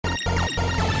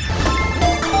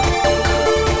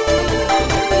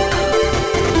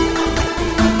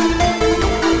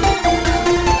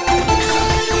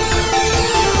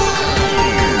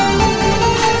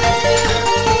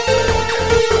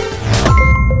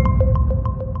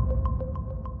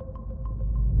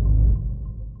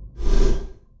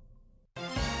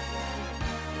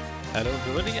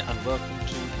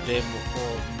demo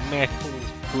for Metal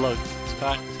Slug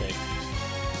Tactics.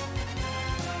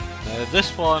 This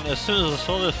one, as soon as I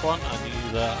saw this one, I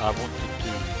knew that I wanted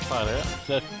to try it.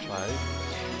 Definitely try it.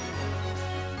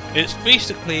 It's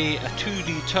basically a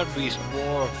 2D turn-based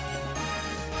war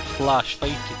slash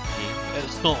fighting game.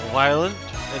 It's not violent.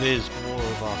 It is more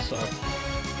of a sort of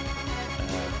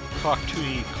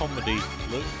cartoony comedy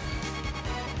look.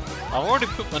 I've already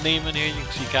put my name in here. You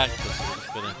can see Cactus. I'm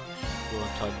just gonna go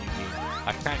into a new game.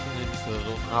 I can't go in because I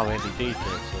don't have any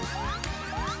data. So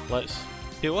let's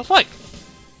see what it's like.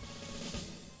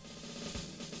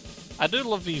 I do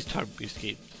love these turn-based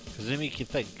games because they make you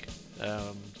think.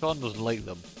 John doesn't like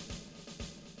them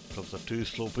because they're too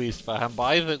slow-paced for him, but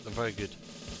I think they're very good.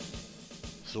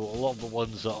 So a lot of the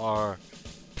ones that are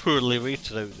poorly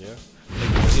rated out there,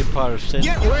 like Empire of Sin,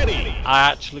 get ready! I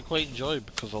actually quite enjoy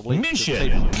because I like Mission the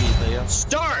type of game they are.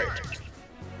 Start!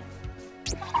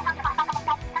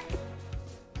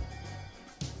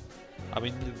 I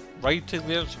mean, the writing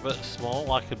there is a bit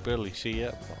small, I can barely see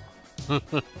it,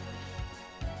 but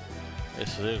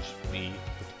yes, there's me,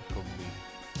 from me.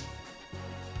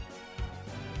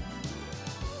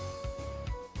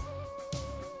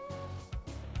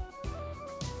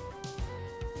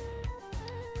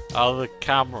 Oh, the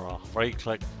camera, right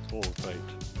click, oh right.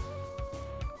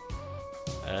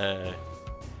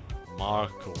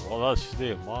 Marco, oh that's his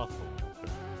name, Marco.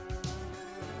 Okay.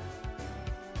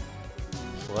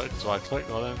 Select, so I click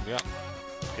on him, yeah.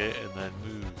 Okay, and then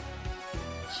move.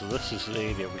 So this is the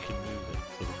area we can move in,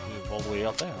 so we can move all the way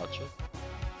up there actually.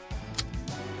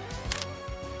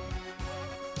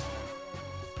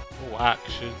 Oh,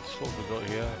 actions, what have we got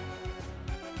here?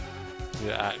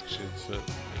 The actions that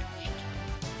reached.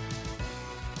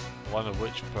 One of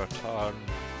which per turn.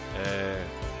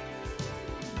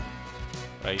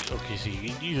 Right, okay, so you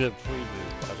can use it before you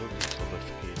move, but I don't think so this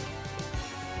game.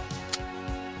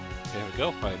 There we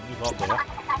go, right, move up there.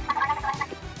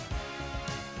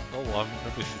 Oh, I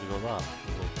maybe should have got that.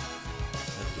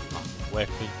 Oh,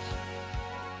 weapons.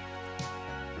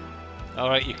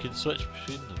 Alright, you can switch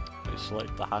between them. You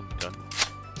select the handgun.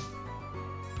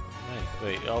 Right,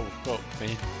 wait, oh, we've got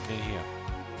main here.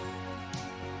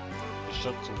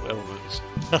 Structural elements.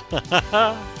 That's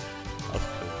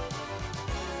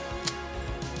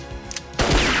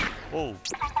cool. Oh!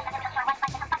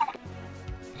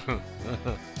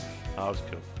 That was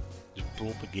cool. Just blow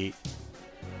up a gate.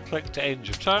 Click to end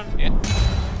your turn, yeah.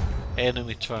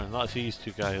 Enemy turn, that's these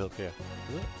two guys up here.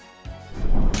 Is it?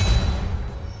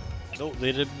 Nope,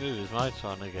 they didn't move, it's my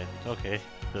turn again. Okay,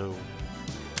 so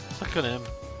click on him,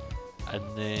 and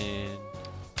then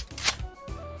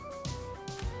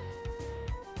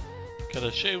can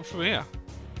I shoot him from here?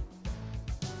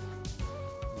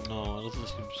 No, it doesn't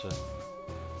seem so.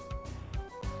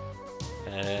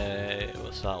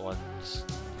 What's that one?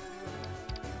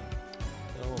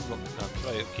 Oh, I've got my guns.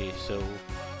 Right, okay, so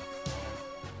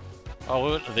oh, we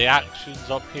went to the actions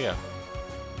up here.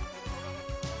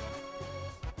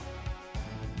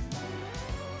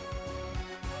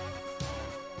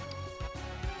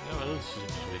 Yeah, well, this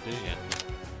seems to be doing it.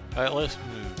 Alright, let's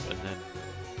move and then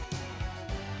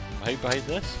hide behind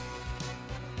this.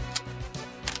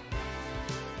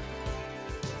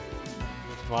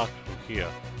 Let's mark it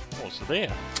here. What's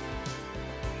there?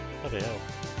 Bloody hell.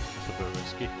 That's a bit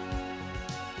risky.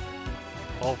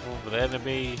 Fall over the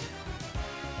enemy.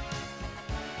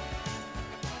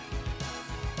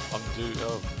 Undo,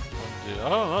 oh, undo.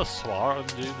 Oh, that's smart.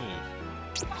 Undo move.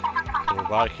 So we're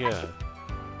back here.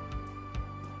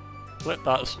 Flip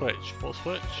that switch. What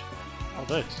switch? Oh,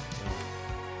 this.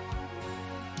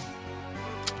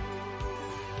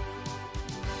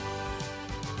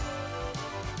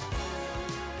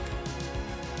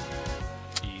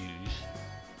 Use.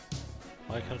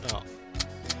 Why can I not?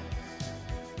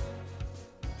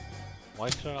 Why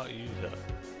can I not use it?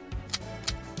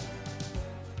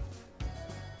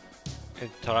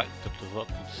 Interactive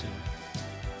development scene.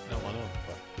 No, I know,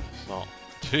 but it's not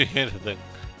doing anything.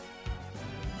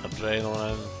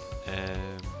 Adrenaline,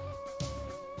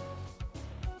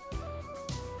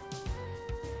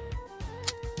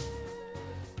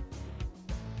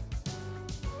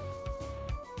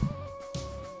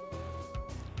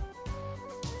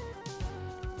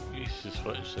 use the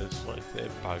switch to select the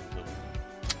impact zone.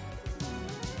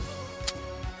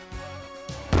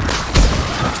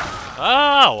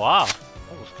 Ah, wow!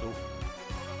 That was cool.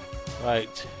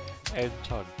 Right, end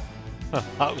turn.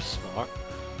 That was smart.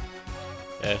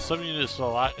 Some units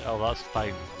will act. Oh, that's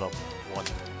fine for the one.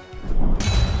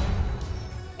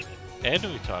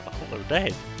 Enemy turn. I thought they were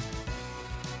dead.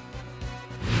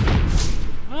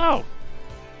 Oh!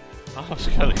 That was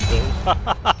kind of cool.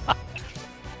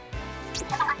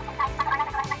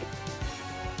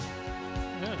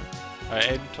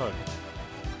 end turn.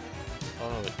 Oh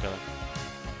no, it can't.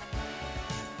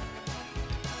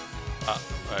 Ah,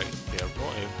 right, yeah, I've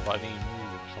got him, but I need to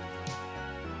move him somewhere.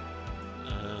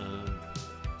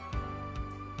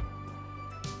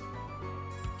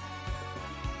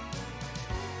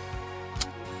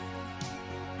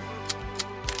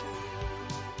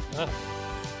 Ah.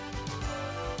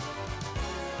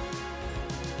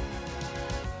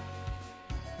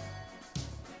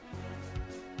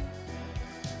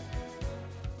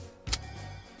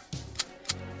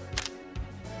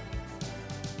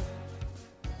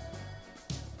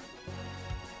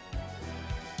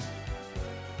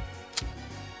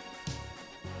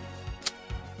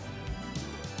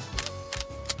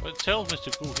 Well, it tells me to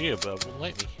go here, but it won't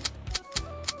let me.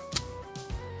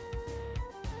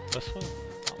 This one?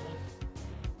 That one?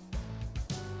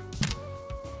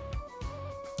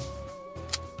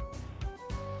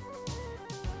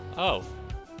 Oh.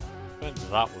 Went to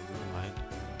that one, never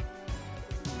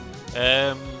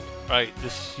mind. Right,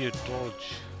 this is your dodge.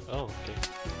 Oh, okay.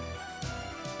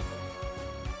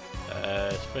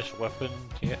 Special weapon,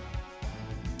 yeah.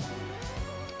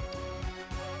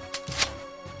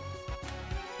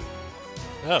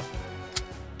 Oh.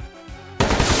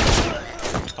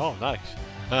 Oh, nice.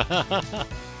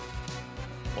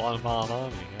 One man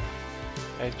army,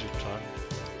 yeah. End your turn.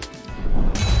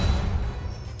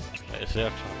 It's their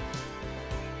turn.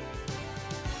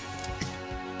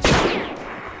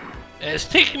 It's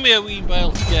taking me a wee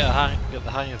while to get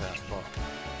the hang of it, but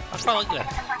I quite like that.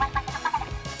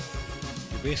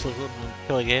 You're basically going and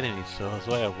killing enemies, so as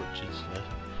well,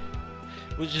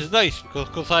 which is nice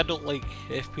because I don't like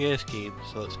FPS games,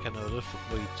 so it's kind of a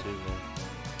different way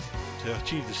to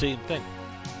achieve the same thing.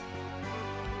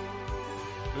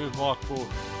 Move Marco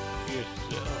here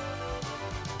to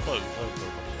close.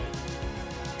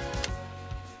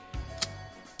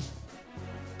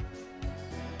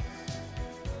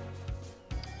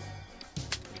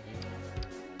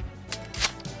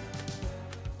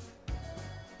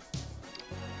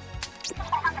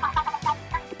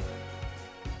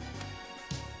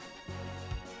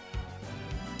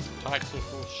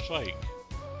 Tactical strike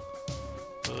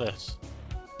for this.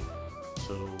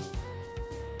 So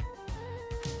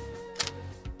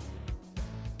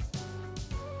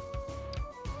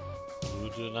what do we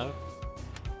do now?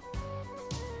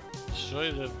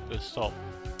 Destroy the stop.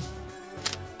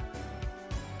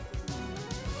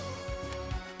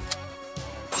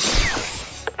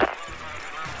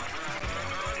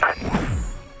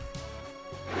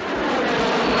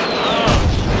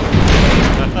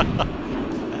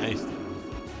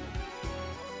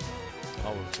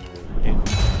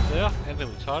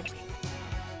 Charge.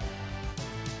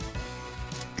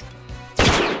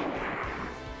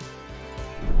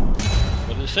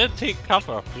 But it said take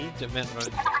cover, I presumed it meant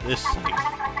around this side. But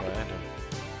I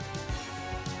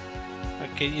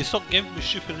don't. Okay, you stop giving me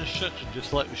stupid instructions,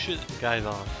 just let me shoot the guy's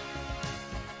arse.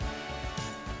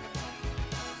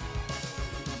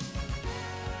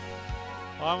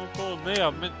 I'm going there, I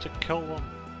meant to kill them.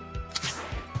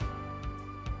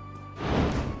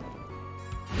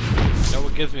 That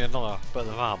would give me another bit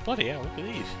of arm. Bloody hell, look at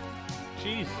these.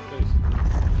 Jesus Christ.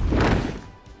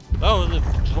 Oh, they've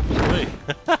jumped away.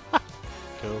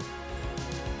 Cool.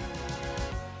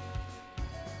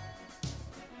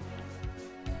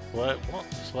 What?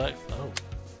 Select. Oh.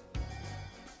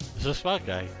 Is this bad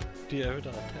guy? Do you ever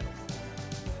do that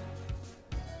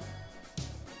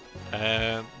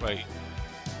tell? Right.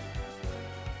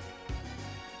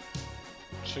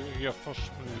 Trigger your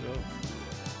first move. Oh.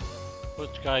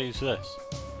 Which guy is this?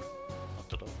 I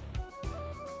don't know.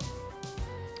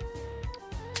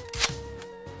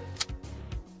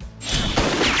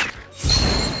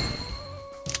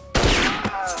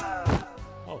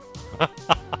 Oh.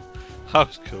 That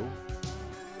was cool.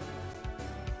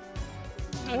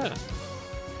 Yeah.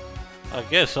 I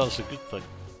guess that's a good thing.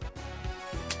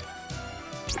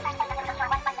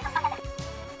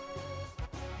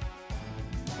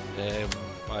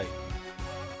 Right.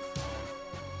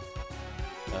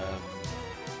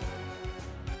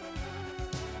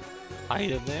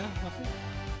 Hide in there, I think.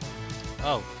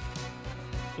 Oh.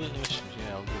 Complete the mission,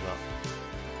 yeah, I'll do that.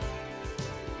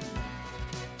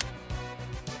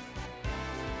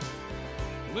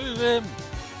 Move him!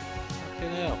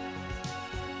 Fucking hell.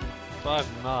 Drive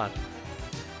mad.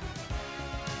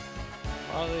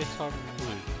 Why are they turning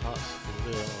blue? That's the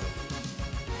real one.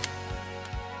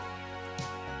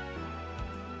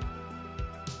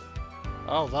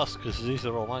 Oh, that's because these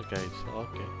are all my guys.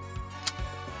 Okay.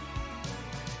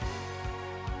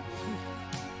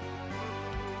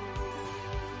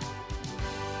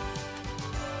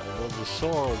 Well, the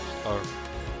swords are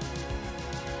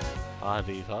Ah,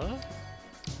 these are there?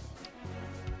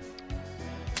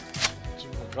 Is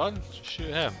there a gun? Just shoot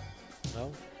him.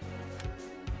 No?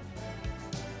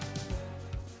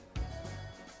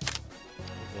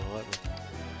 Let me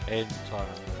end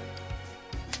tournament.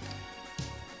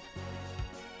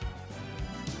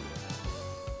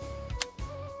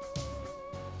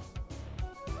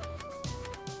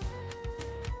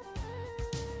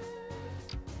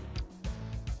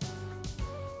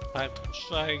 Metal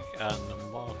Slug and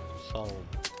Metal Slug.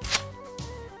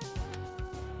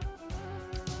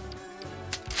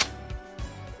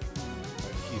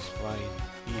 He's fine.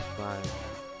 He's fine.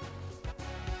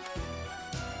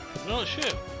 Can not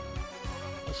shoot.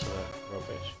 That's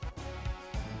rubbish.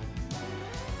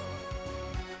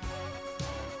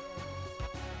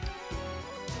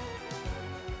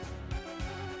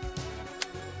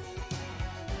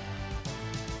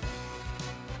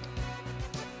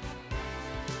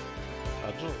 I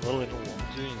don't really know what I'm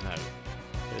doing now.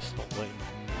 It's not letting me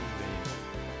move anymore.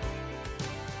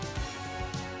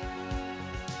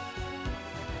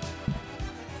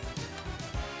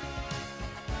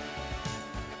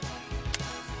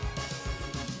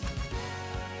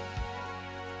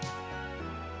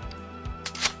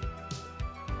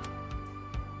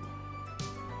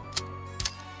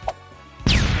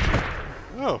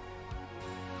 Oh!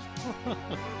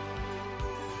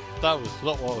 That was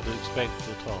not what I was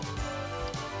expecting at all.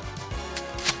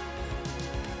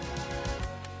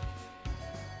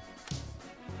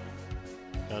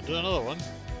 Can I do another one?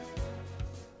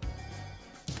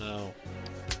 No.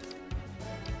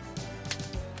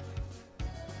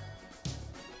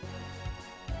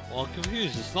 Well, I'm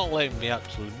confused, it's not letting me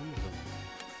actually move them.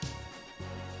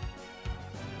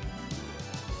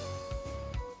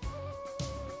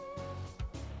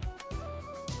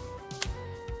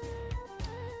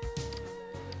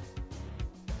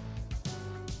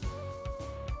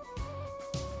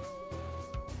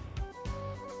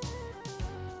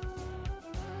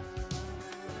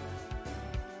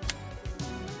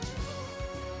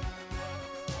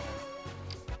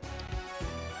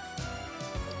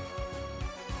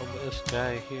 This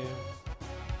guy here.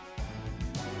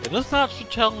 It doesn't actually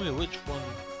tell me which one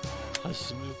has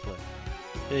the move play.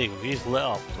 There you go, he's lit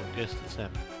up, so I guess it's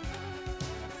him.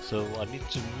 So I need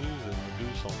to move him and do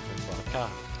something, but I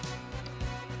can't.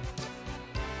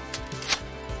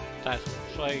 Tactical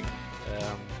strike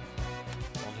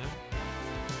on him.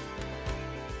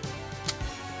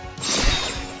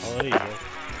 Oh, there you go.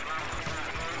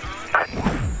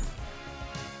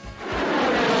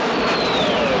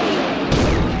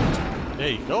 There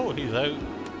you go, he's out.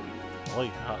 I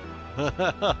like that.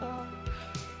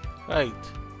 Right.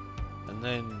 And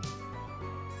then...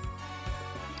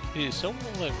 Hey,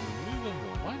 someone let me move him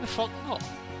though. Why the fuck not?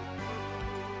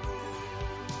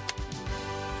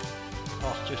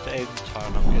 Oh, it's just end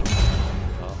turn I'm getting.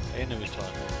 Oh, enemy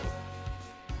turn.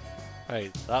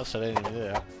 Right, that's an enemy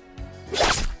there.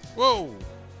 Whoa!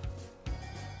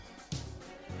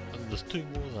 And there's two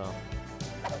more there.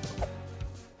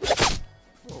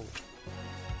 Whoa.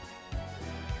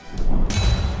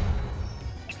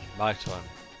 My turn.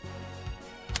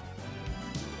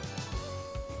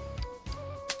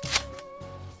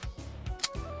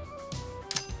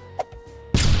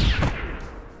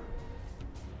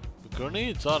 The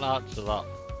grenades aren't actually that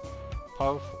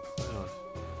powerful. Anyway.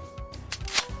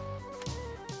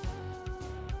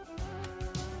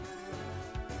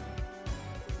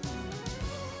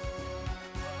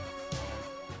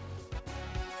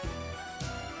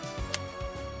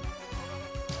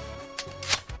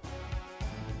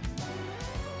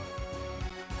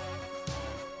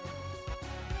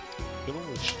 You can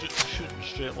always shoot in a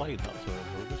straight line, that's how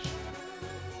it goes.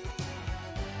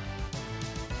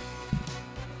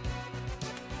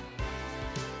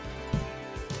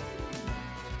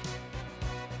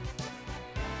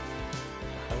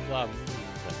 How's that moving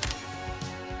then?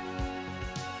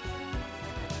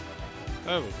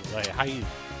 Oh, because I hide,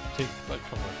 take the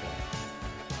picture of myself.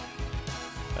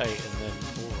 Right, and then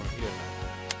over here now.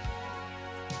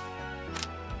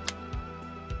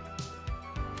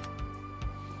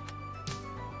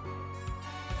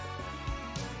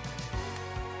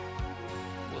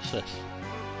 What's this?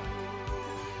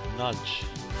 Nudge.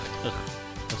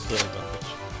 That's the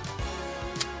damage.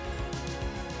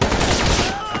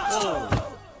 Whoa!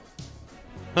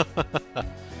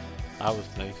 That was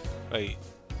nice. Right.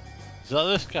 Is that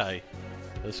this guy?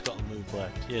 That's got a move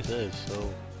left. Yes it is,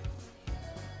 so...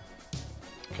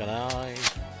 Can I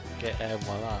get him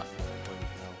with that? Wait,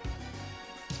 no.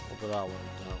 What about that one?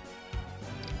 No.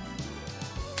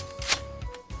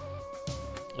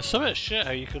 It's a bit shit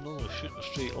how you can only shoot in a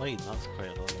straight line, that's quite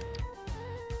annoying.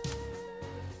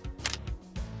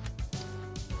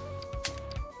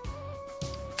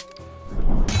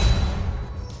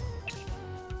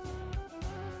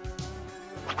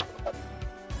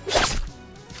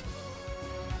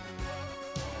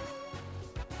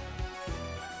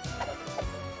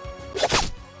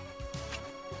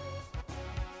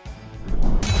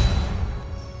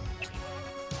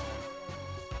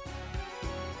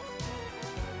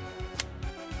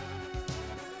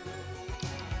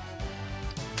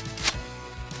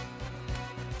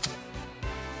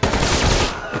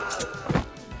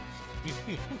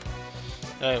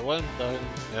 One down,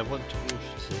 one to go,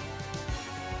 she said.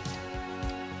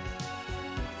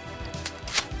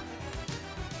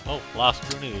 Oh, last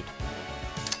grenade.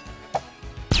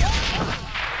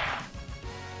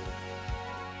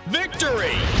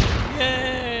 Victory!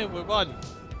 Yay, we won!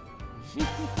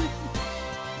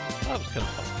 That was kind of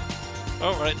fun.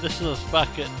 Alright, this is us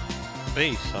back at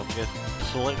base, I'm getting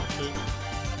select food.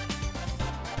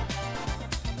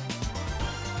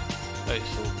 Right,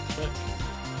 so click.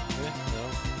 Okay, no.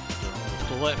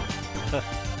 Select.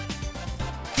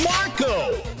 Marco!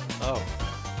 Oh.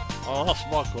 Oh, that's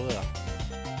Marco there.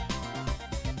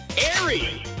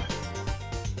 Airy!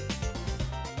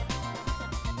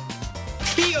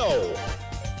 Theo!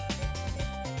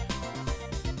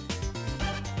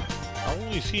 I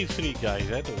only see 3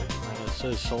 guys anyway, and it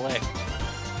says select.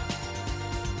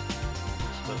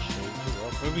 Let's change it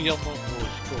up. Maybe I'm not going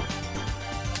to go.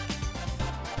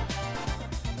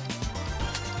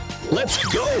 Let's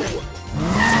go!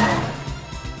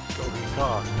 Go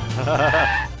car.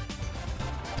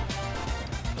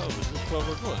 Oh, is this where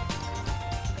we're going?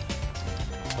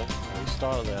 We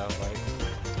start there, right?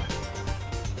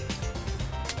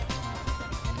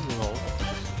 No.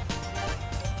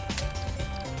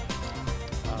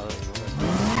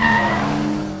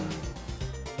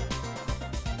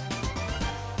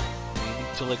 You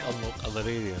need to like unlock other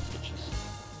areas, which is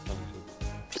kind of cool.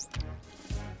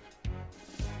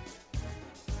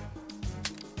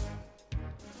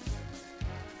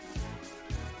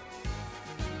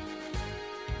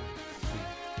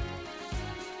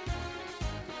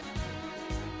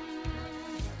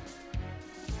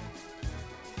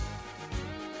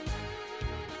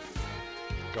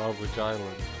 Garbage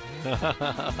Island.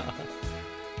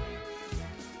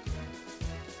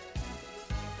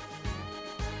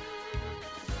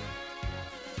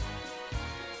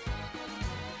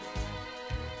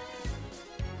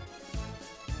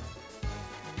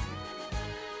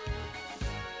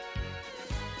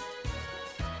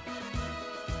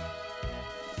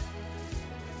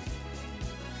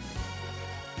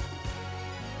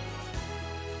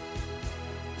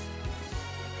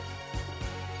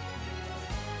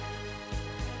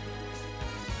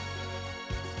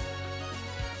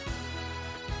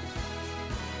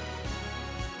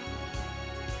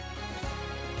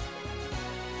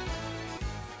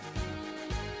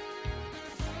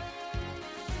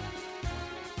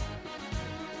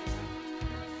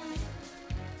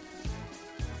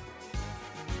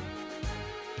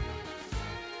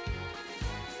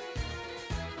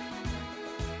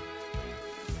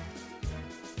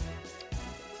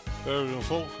 Better than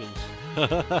Falcons.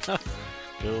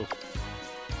 Cool.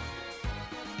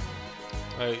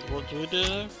 Right, what do we do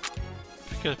now?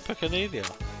 Pick an area.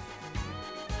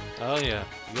 Oh yeah,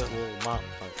 you get a little map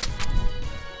thing.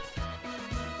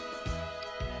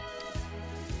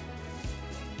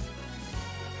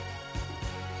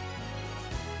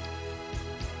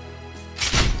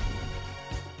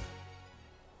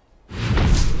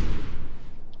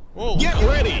 Whoa! Get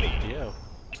ready! Yeah,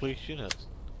 place units.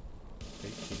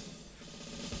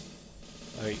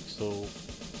 Right, so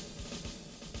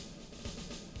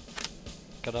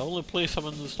can I only place them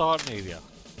in the starting area?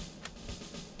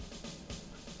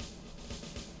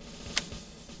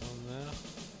 One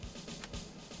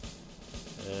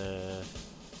there.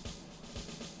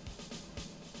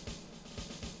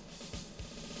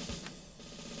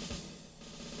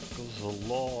 There's a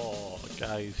lot of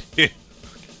guys here.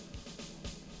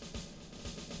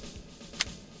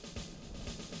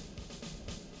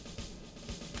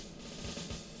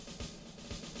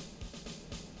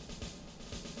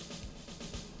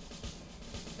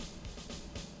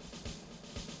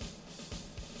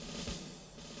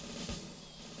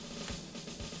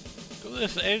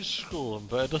 This edge scrolling,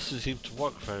 but it doesn't seem to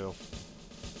work very often.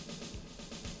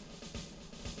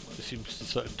 It seems to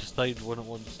sort of decide when it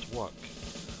wants to work.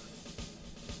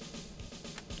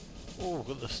 Oh, we've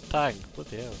got this tank.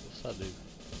 Bloody hell, what's that do?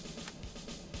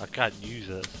 I can't use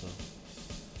it, so.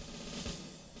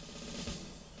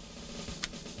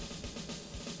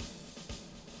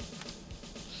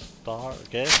 Start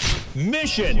again.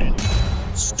 Mission!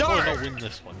 I'll Start! probably not win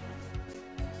this one.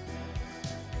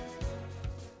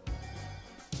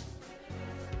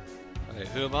 Right,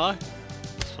 who am I?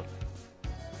 This one.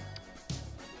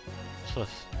 What's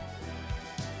this?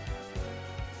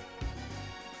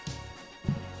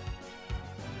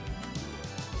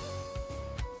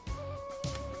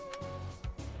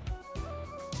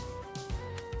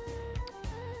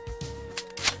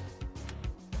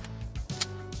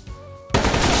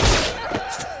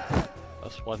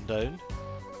 That's one down.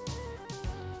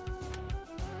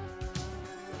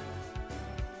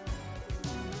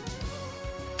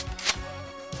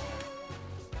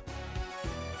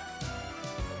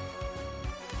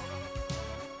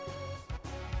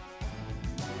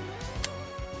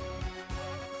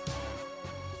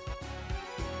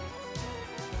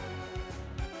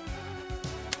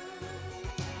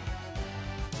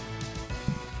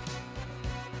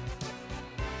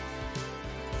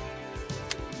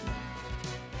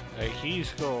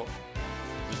 he's got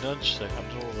the nudge thing. I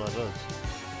don't know what that is.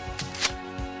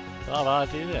 That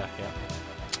idea there, yeah.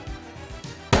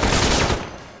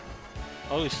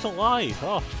 Oh, he's still alive.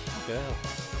 Oh, fucking hell.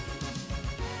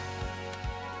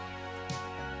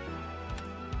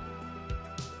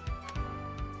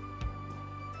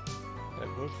 Right,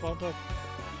 where's one dog?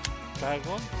 Tag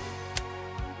one?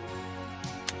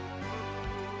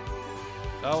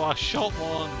 Oh, I shot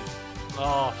one!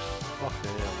 Oh,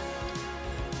 fucking hell.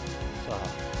 What's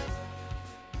that?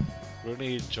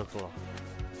 Grenade juggler.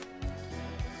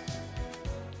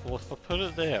 Well, if I put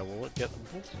it there, will it get them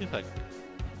both, do you think?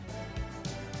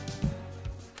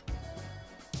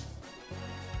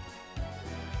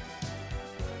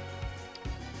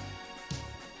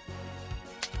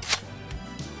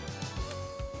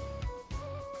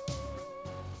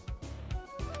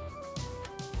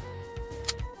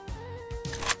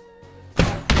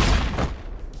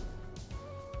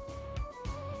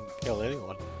 Kill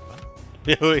anyone.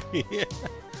 Really?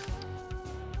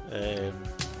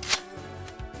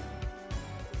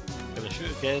 Gonna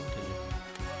shoot again.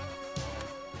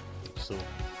 So,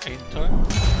 enter.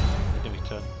 Enemy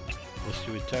turn. Let's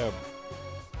do a turn.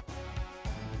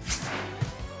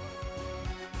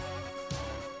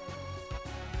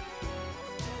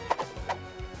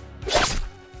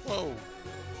 Whoa!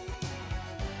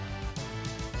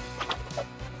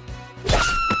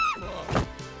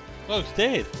 Oh, it's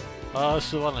dead! Oh,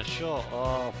 that's the one I shot.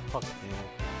 Oh, fuck me.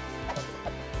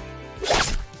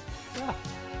 Ah.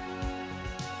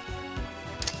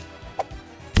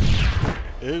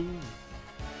 Ooh.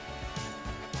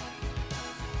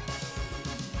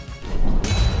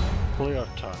 Player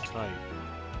turn, right.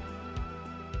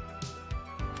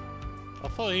 I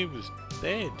thought he was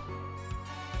dead.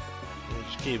 He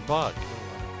just came back.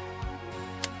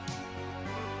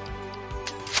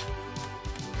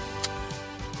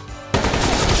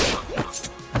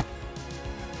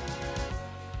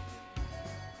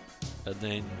 And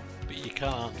then, but you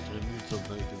can't actually move them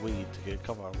out the way to get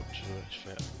cover, which is a bit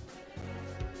shit.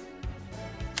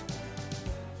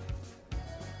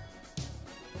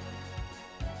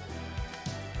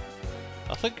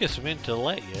 I think it's meant to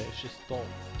let you, it's just not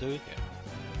doing it.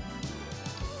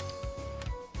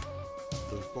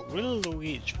 They've got really low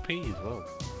HP as well.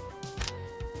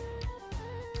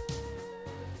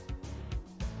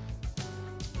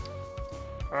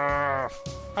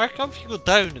 How come if you go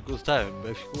down it goes down,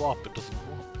 but if you go up it doesn't go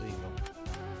up? There you go.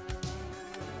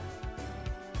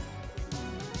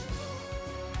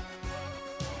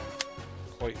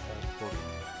 Quite awkward.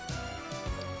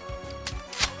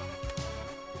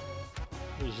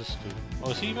 What does this do?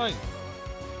 Oh, is he mine?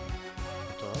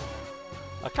 I don't know.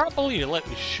 I can't believe you let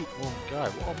me shoot one guy,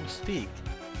 what a mistake.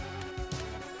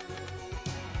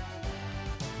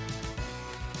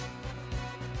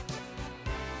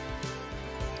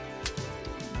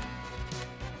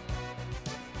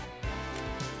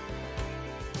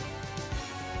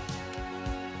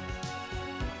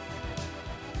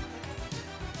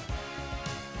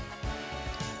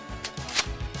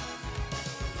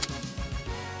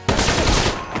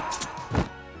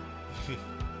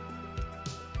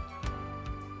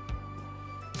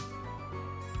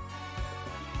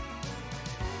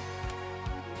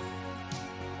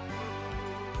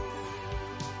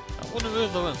 I want to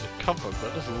move them into cover, but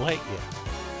it doesn't let you.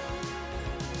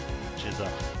 Which is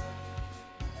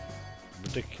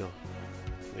ridiculous.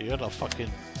 You're in a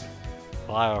fucking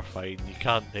firefight and you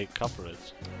can't take cover,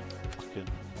 it's fucking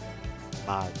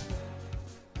mad.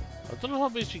 I don't know how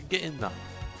much you can get in that.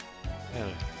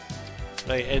 Anyway.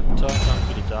 Right, enter,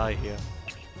 I'm gonna die here.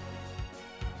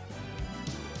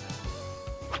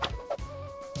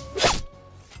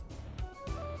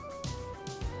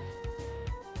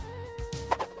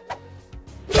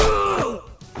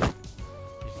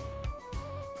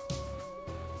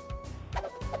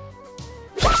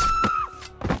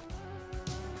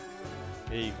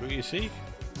 There you go, you see?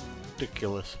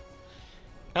 Ridiculous.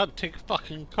 Can't take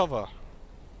fucking cover. What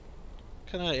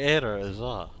kind of error is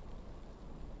that?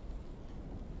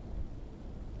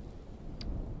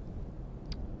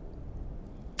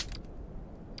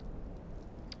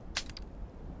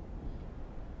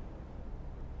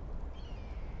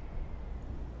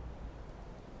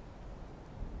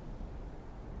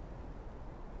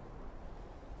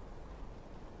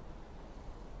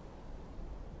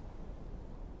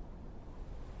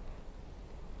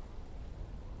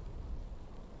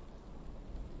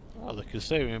 Oh, they can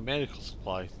save me medical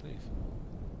supplies, nice.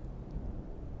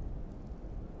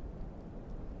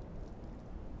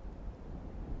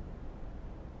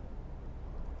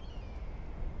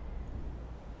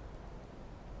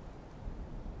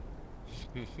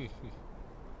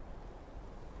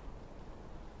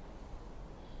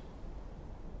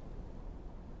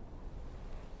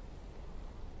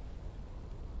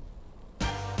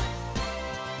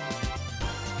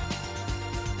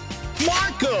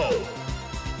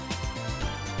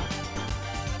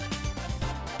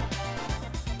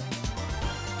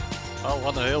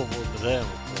 one available in the demo.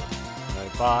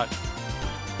 Right, back.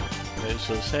 Right,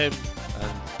 so the same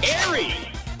and Airy.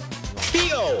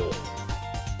 Theo.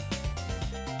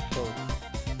 so.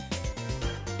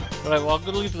 Right, well I'm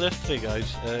gonna leave this today,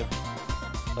 guys.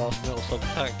 That's Metal Slug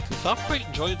Tactics. I've quite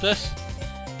enjoyed this.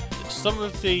 Some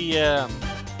of the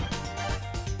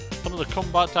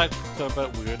combat tactics are a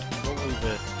bit weird. Probably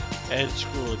the edge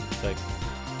scrolling thing,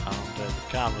 and the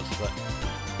camera's a bit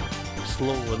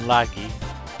slow and laggy.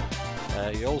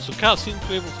 You also can't seem to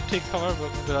be able to take cover,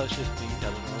 but maybe that's just me. I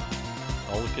don't know.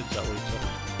 I'll look into that later.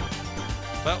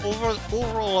 But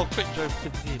overall, I've quite enjoyed the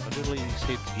game. I really like these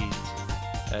safety games.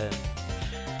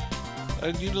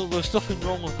 And you know, there's nothing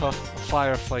wrong with a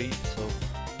firefight, so.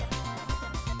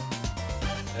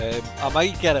 I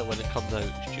might get it when it comes out.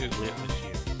 It's due later this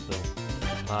year, so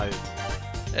keep an eye out.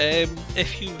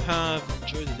 If you have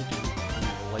enjoyed the video, leave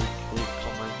a like, leave a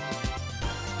comment,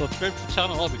 subscribe to the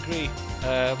channel, that'd be great.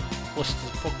 Listen to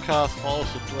the podcast, follow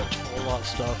us on Twitch, all that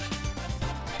stuff.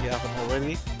 If you haven't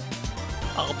already,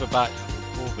 I'll be back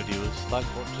with more videos. Thanks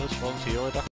for watching this one. See you later.